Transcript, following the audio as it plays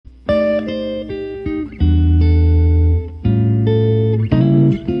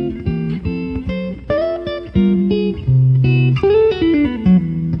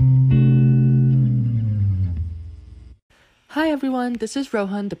everyone, this is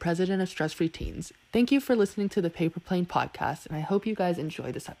Rohan, the president of Stress Free Teens. Thank you for listening to the Paper Plane podcast, and I hope you guys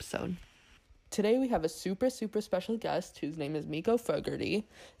enjoy this episode. Today we have a super special guest whose name is Miko Fogarty,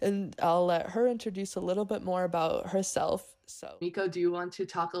 and I'll let her introduce a little bit more about herself. So, Miko, do you want to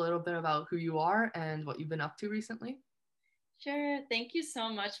talk a little bit about who you are and what you've been up to recently? Sure. Thank you so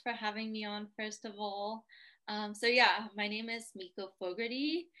much for having me on, first of all. My name is Miko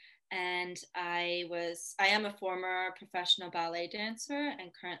Fogarty, and I am a former professional ballet dancer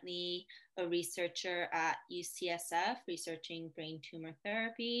and currently a researcher at UCSF, researching brain tumor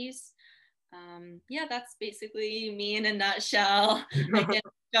therapies. That's basically me in a nutshell. I can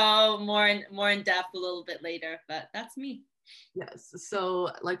go more in depth a little bit later, but that's me. Yes. So,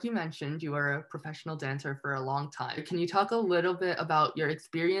 like you mentioned, you were a professional dancer for a long time. Can you talk a little bit about your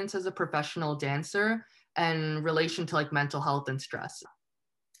experience as a professional dancer and relation to like mental health and stress?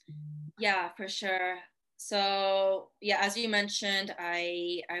 Yeah, for sure. So, yeah, as you mentioned,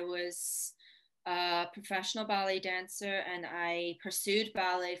 I was a professional ballet dancer and I pursued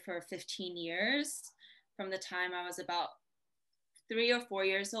ballet for 15 years from the time I was about 3 or 4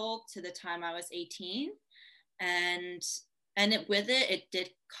 years old to the time I was 18. And with it did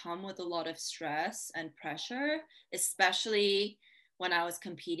come with a lot of stress and pressure, especially when I was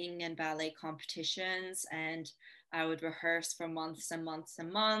competing in ballet competitions, and I would rehearse for months and months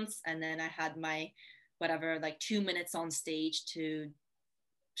and months, and then I had my whatever, like 2 minutes on stage to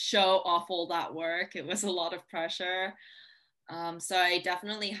show off all that work. It was a lot of pressure. So I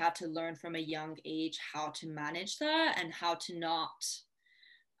definitely had to learn from a young age how to manage that and how to not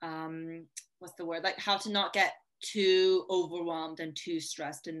how to not get too overwhelmed and too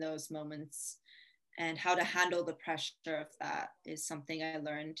stressed in those moments, and how to handle the pressure of that is something I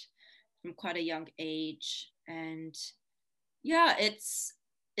learned from quite a young age. And yeah, it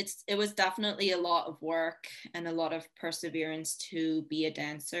was definitely a lot of work and a lot of perseverance to be a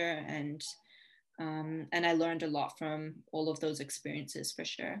dancer, and I learned a lot from all of those experiences, for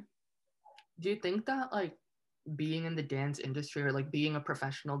sure. Do you think that like being in the dance industry or like being a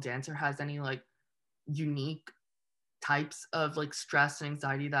professional dancer has any like unique types of like stress and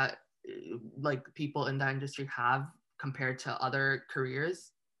anxiety that like people in that industry have compared to other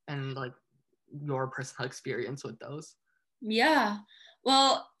careers, and like your personal experience with those? Yeah.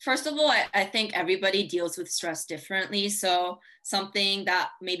 Well, first of all, I think everybody deals with stress differently. So something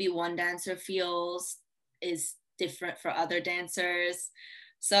that maybe one dancer feels is different for other dancers.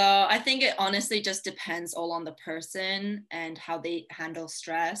 So I think it honestly just depends all on the person and how they handle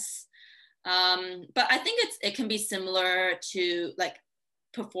stress. But I think it can be similar to, like,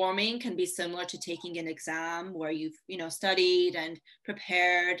 performing can be similar to taking an exam where you've studied and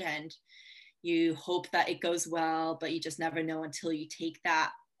prepared, and you hope that it goes well, but you just never know until you take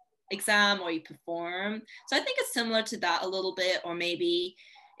that exam or you perform. So I think it's similar to that a little bit. Or maybe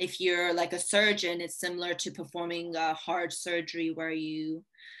if you're like a surgeon, it's similar to performing a hard surgery where you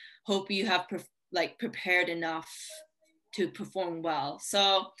hope you have prepared enough to perform well.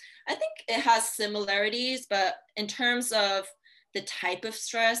 So I think it has similarities, but in terms of the type of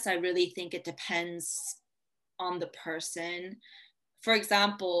stress, I really think it depends on the person. For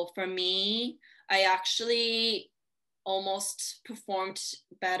example, for me, I actually almost performed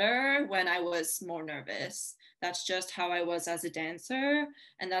better when I was more nervous. That's just how I was as a dancer.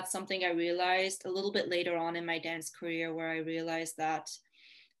 And that's something I realized a little bit later on in my dance career, where I realized that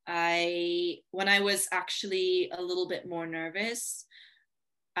when I was actually a little bit more nervous,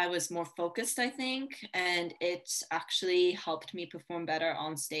 I was more focused, I think, and it actually helped me perform better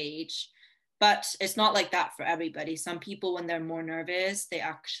on stage. But it's not like that for everybody. Some people, when they're more nervous, they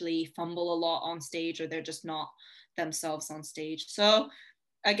actually fumble a lot on stage, or they're just not themselves on stage. So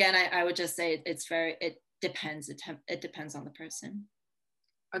again, I would just say it depends. It depends on the person.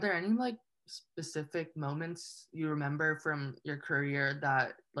 Are there any like specific moments you remember from your career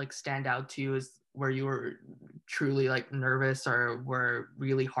that like stand out to you as where you were truly like nervous or were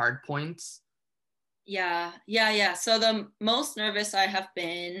really hard points? Yeah. So the most nervous I have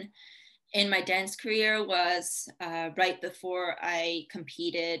been in my dance career was right before I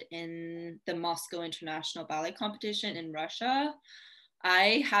competed in the Moscow International Ballet Competition in Russia.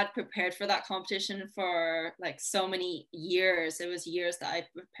 I had prepared for that competition for like so many years. It was years that I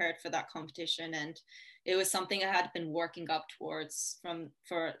prepared for that competition, and it was something I had been working up towards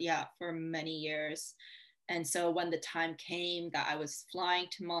for many years. And so when the time came that I was flying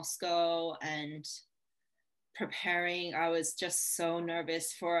to Moscow and preparing, I was just so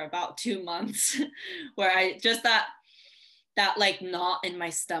nervous for about 2 months, where I just that like knot in my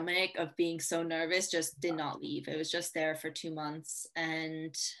stomach of being so nervous just did not leave. It was just there for 2 months.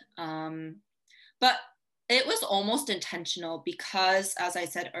 And but It was almost intentional because, as I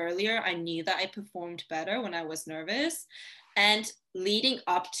said earlier, I knew that I performed better when I was nervous. And leading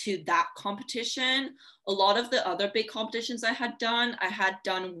up to that competition, a lot of the other big competitions I had done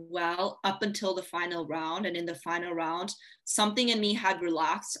well up until the final round. And in the final round, something in me had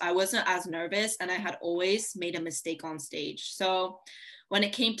relaxed. I wasn't as nervous, and I had always made a mistake on stage. So when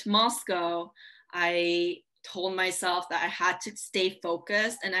it came to Moscow, I told myself that I had to stay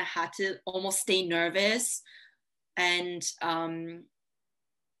focused and I had to almost stay nervous and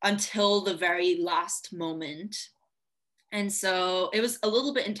until the very last moment. And so it was a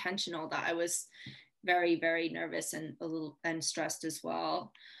little bit intentional that I was very, very nervous and a little and stressed as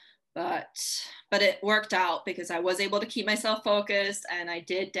well. But it worked out because I was able to keep myself focused and I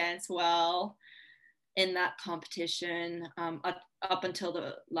did dance well in that competition up until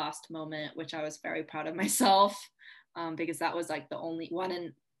the last moment, which I was very proud of myself because that was like the only one,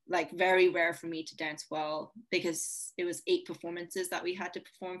 and like very rare for me to dance well because it was 8 performances that we had to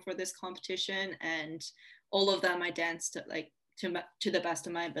perform for this competition, and all of them I danced like to the best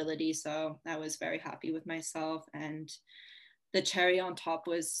of my ability. So I was very happy with myself, and the cherry on top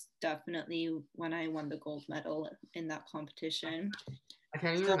was definitely when I won the gold medal in that competition. I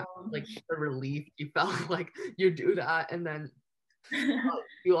can't even imagine, like, the relief you felt like you do that and then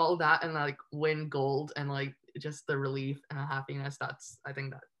do all that and like win gold, and like just the relief and happiness. That's, I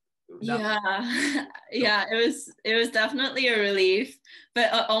think that yeah, it was definitely a relief,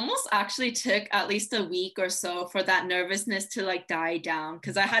 but it almost actually took at least a week or so for that nervousness to like die down,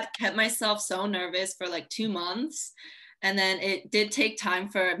 because I had kept myself so nervous for like 2 months, and then it did take time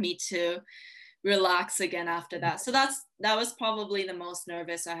for me to relax again after that. So that was probably the most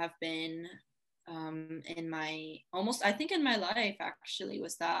nervous I have been in my almost, I think in my life actually,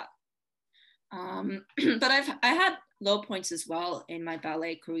 was that. But I had low points as well in my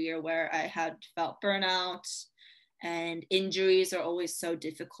ballet career where I had felt burnout, and injuries are always so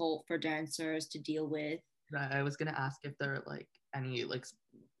difficult for dancers to deal with. I was gonna ask if there are like any like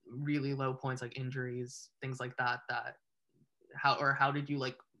really low points, like injuries, things like that. That how did you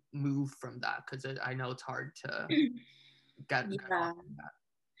like move from that? Because I know it's hard to get Yeah. on from that.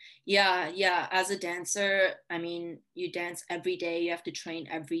 Yeah. As a dancer, I mean, you dance every day, you have to train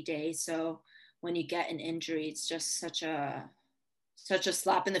every day. So when you get an injury, it's just such a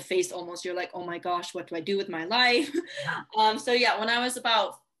slap in the face almost. You're like, oh my gosh, what do I do with my life? So yeah, when I was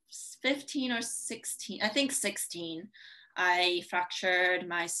about 15 or 16, I think 16, I fractured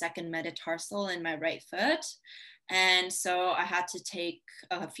my second metatarsal in my right foot. And so I had to take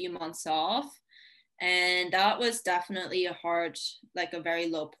a few months off. And that was definitely a hard, like a very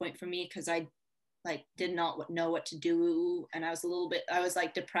low point for me because I like did not know what to do. And I was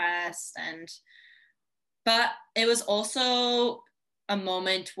like depressed, but it was also a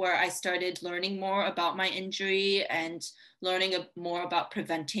moment where I started learning more about my injury and learning more about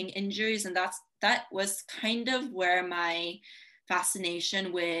preventing injuries. And that was kind of where my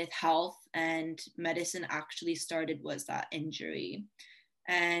fascination with health and medicine actually started, was that injury.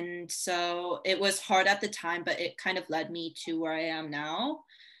 And so it was hard at the time, but it kind of led me to where I am now,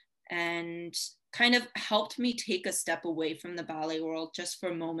 and kind of helped me take a step away from the ballet world just for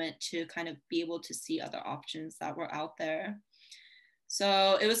a moment to kind of be able to see other options that were out there.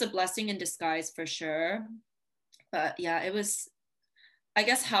 So it was a blessing in disguise for sure. But yeah, it was, I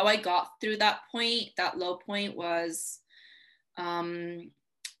guess, how I got through that point, that low point, was um,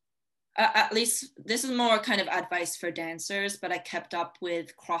 at least this is more kind of advice for dancers, but I kept up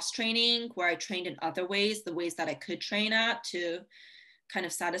with cross training where I trained in other ways, the ways that I could train at, to kind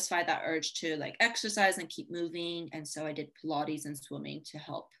of satisfy that urge to like exercise and keep moving. And so I did Pilates and swimming to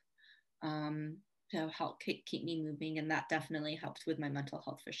help keep me moving, and that definitely helped with my mental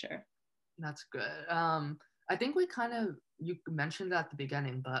health for sure. That's good. I think you mentioned that at the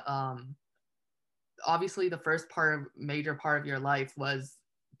beginning, but obviously the first major part of your life was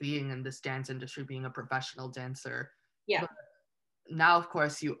being in this dance industry, being a professional dancer. Yeah. But now, of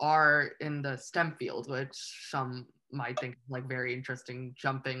course, you are in the STEM field, which some might think like very interesting,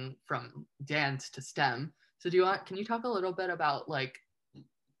 jumping from dance to STEM. So can you talk a little bit about like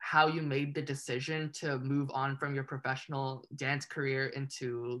how you made the decision to move on from your professional dance career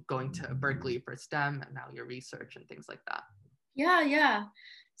into going to Berkeley for STEM and now your research and things like that? Yeah.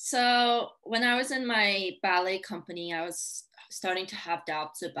 So when I was in my ballet company, I was starting to have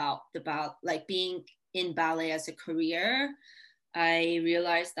doubts about like being in ballet as a career. I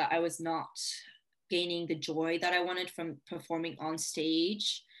realized that I was not gaining the joy that I wanted from performing on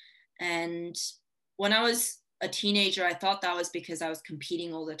stage. And when I was a teenager, I thought that was because I was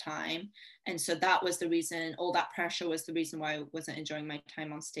competing all the time. And so that was the reason, all that pressure was the reason why I wasn't enjoying my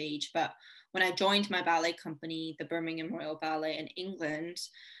time on stage. But when I joined my ballet company, the Birmingham Royal Ballet in England,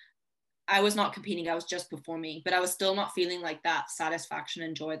 I was not competing, I was just performing, but I was still not feeling like that satisfaction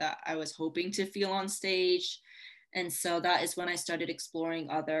and joy that I was hoping to feel on stage. And so that is when I started exploring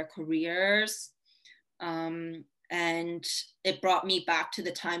other careers. And it brought me back to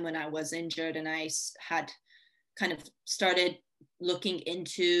the time when I was injured, and I had kind of started looking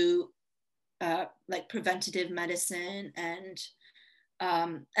into like preventative medicine and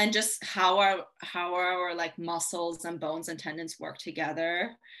just how our like muscles and bones and tendons work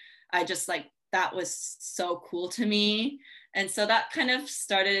together. I just like, that was so cool to me. And so that kind of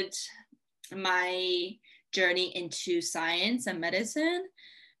started my journey into science and medicine.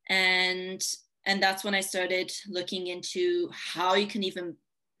 And that's when I started looking into how you can even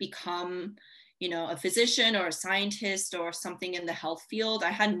become, you know, a physician or a scientist or something in the health field.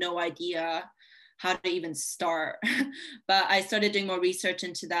 I had no idea how to even start. But I started doing more research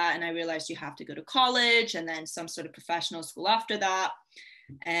into that, and I realized you have to go to college and then some sort of professional school after that.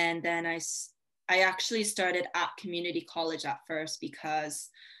 And then I actually started at community college at first because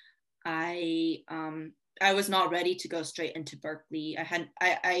I was not ready to go straight into Berklee.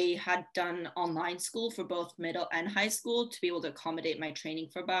 I had done online school for both middle and high school to be able to accommodate my training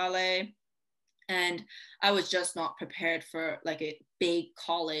for ballet. And I was just not prepared for like a big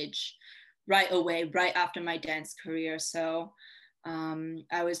college right away, right after my dance career. So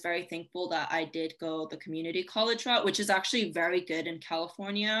I was very thankful that I did go the community college route, which is actually very good in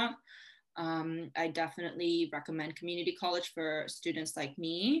California. I definitely recommend community college for students like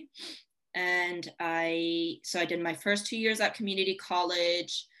me. And I did my first 2 years at community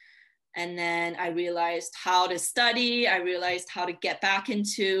college. And then I realized how to study. I realized how to get back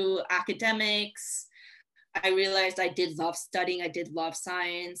into academics. I realized I did love studying. I did love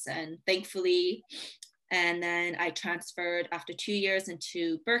science, and thankfully. And then I transferred after 2 years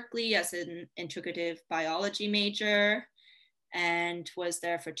into Berklee as an integrative biology major, and was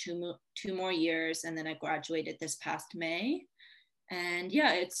there for two more years. And then I graduated this past May. And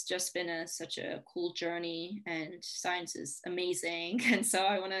yeah, it's just been such a cool journey, and science is amazing. And so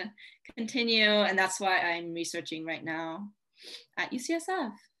I want to continue. And that's why I'm researching right now at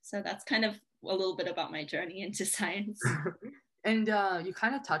UCSF. So that's kind of a little bit about my journey into science. And you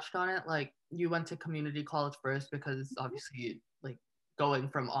kind of touched on it, like you went to community college first because obviously like going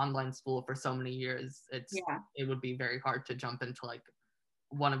from online school for so many years, it would be very hard to jump into like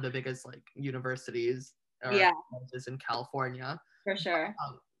one of the biggest like universities or colleges in California. For sure.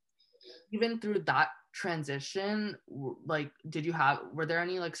 Even through that transition, like were there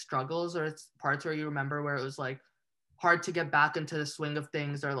any like struggles or parts where you remember where it was like hard to get back into the swing of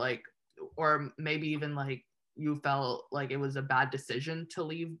things, or maybe even like you felt like it was a bad decision to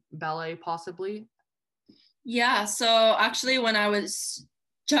leave ballet possibly? Yeah, so actually when I was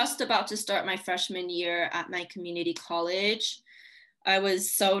just about to start my freshman year at my community college, I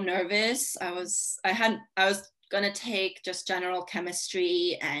was so nervous. I was going to take just general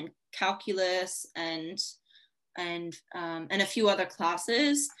chemistry and calculus and a few other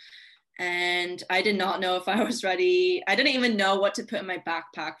classes. And I did not know if I was ready. I didn't even know what to put in my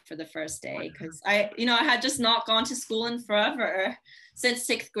backpack for the first day because I had just not gone to school in forever, since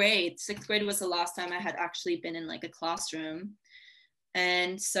sixth grade. Sixth grade was the last time I had actually been in like a classroom.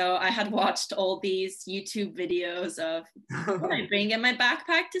 And so I had watched all these YouTube videos of what I bring in my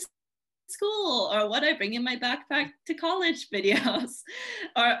backpack to school, or what I bring in my backpack to college videos,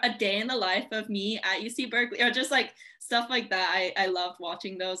 or a day in the life of me at UC Berkeley, or just like stuff like that. I loved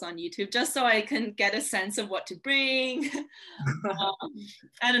watching those on YouTube just so I can get a sense of what to bring.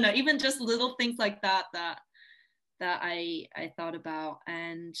 I don't know, even just little things like that I thought about.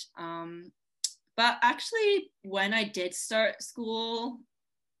 And but actually when I did start school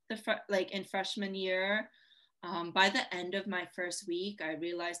like in freshman year, by the end of my first week I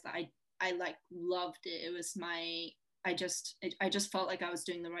realized that I like loved it. It was I just felt like I was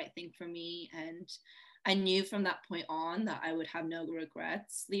doing the right thing for me. And I knew from that point on that I would have no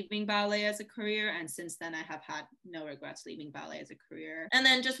regrets leaving ballet as a career. And since then I have had no regrets leaving ballet as a career. And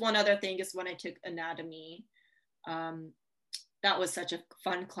then just one other thing is when I took anatomy, that was such a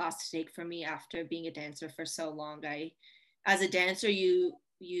fun class to take for me after being a dancer for so long. As a dancer, you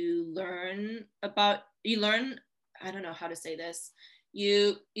learn, I don't know how to say this,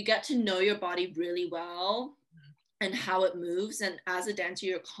 you get to know your body really well and how it moves. And as a dancer,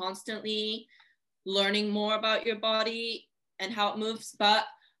 you're constantly learning more about your body and how it moves. But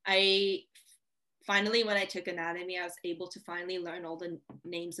finally, when I took anatomy, I was able to finally learn all the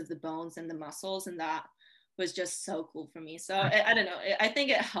names of the bones and the muscles, and that was just so cool for me. So I don't know. I think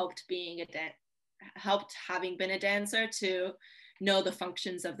it helped helped having been a dancer to know the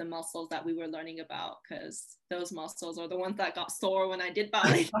functions of the muscles that we were learning about, because those muscles are the ones that got sore when I did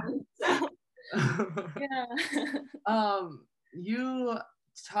ballet. So, yeah. You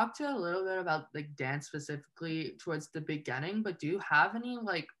talked a little bit about like dance specifically towards the beginning, but do you have any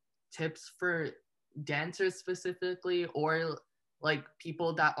like tips for dancers specifically, or like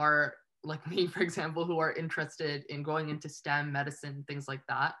people that are like me, for example, who are interested in going into STEM, medicine, things like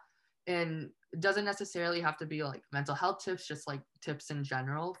that? And it doesn't necessarily have to be like mental health tips, just like tips in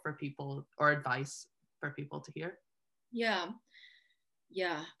general for people, or advice for people to hear. Yeah.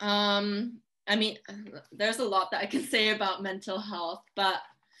 I mean, there's a lot that I can say about mental health, but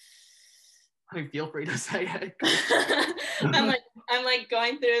I mean, feel free to say it. I'm like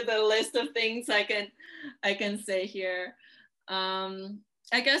going through the list of things I can say here. I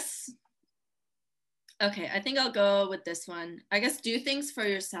guess, okay, I think I'll go with this one. I guess do things for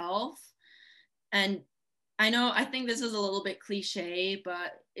yourself. And I think this is a little bit cliche,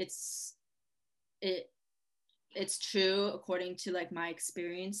 but it's true according to like my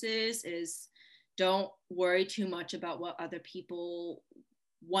experiences, is don't worry too much about what other people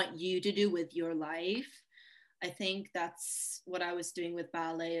want you to do with your life. I think that's what I was doing with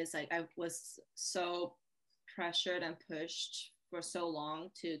ballet, is like I was so pressured and pushed for so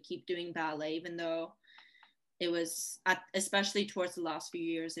long to keep doing ballet, even though it was especially towards the last few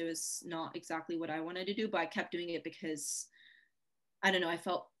years, it was not exactly what I wanted to do, but I kept doing it because I don't know, I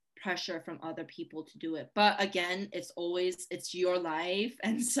felt pressure from other people to do it. But again, it's your life,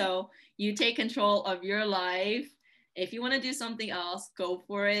 and so you take control of your life. If you want to do something else, go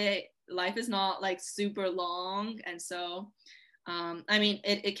for it. Life is not like super long, and so I mean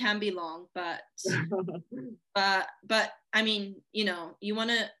it can be long, but I mean, you want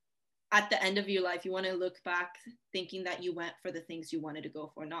to, at the end of your life, you want to look back thinking that you went for the things you wanted to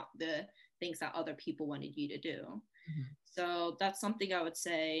go for, not the things that other people wanted you to do. Mm-hmm. So that's something I would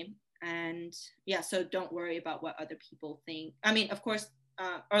say. And yeah, so don't worry about what other people think. I mean, of course,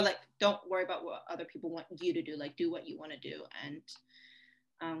 or like, don't worry about what other people want you to do. Like, do what you want to do,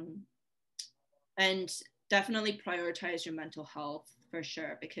 and definitely prioritize your mental health for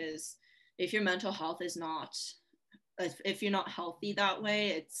sure. Because if your mental health is not, if you're not healthy that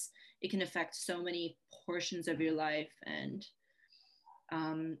way, it can affect so many portions of your life, and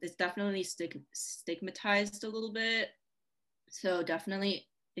it's definitely stigmatized a little bit. So definitely,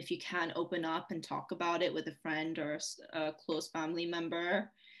 if you can open up and talk about it with a friend or a close family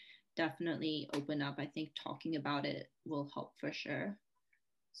member, definitely open up. I think talking about it will help for sure.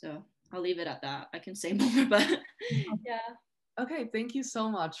 So I'll leave it at that. I can say more, but yeah. Okay, thank you so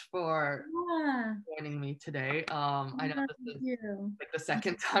much for joining me today. I know this is like the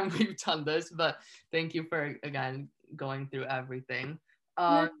second time we've done this, but thank you for again going through everything.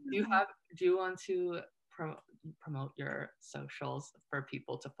 Do you want to promote your socials for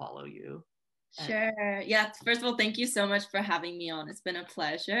people to follow you? Sure. Yeah. First of all, thank you so much for having me on. It's been a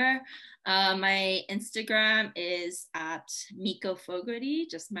pleasure. My Instagram is at Miko Fogarty,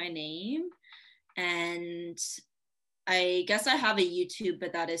 just my name. And I guess I have a YouTube,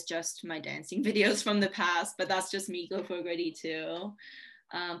 but that is just my dancing videos from the past, but that's just Miko Fogarty too.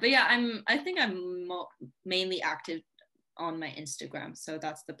 But yeah, I think I'm mainly active on my Instagram. So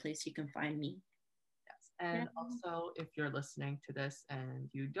that's the place you can find me. And also, if you're listening to this and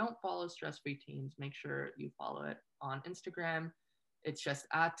you don't follow Stress Free Teens, make sure you follow it on Instagram. It's just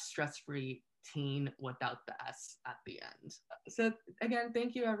at Stress Free Teen without the S at the end. So again,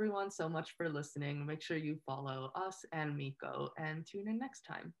 thank you everyone so much for listening. Make sure you follow us and Miko and tune in next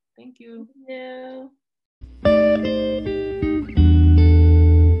time. Thank you. Thank you.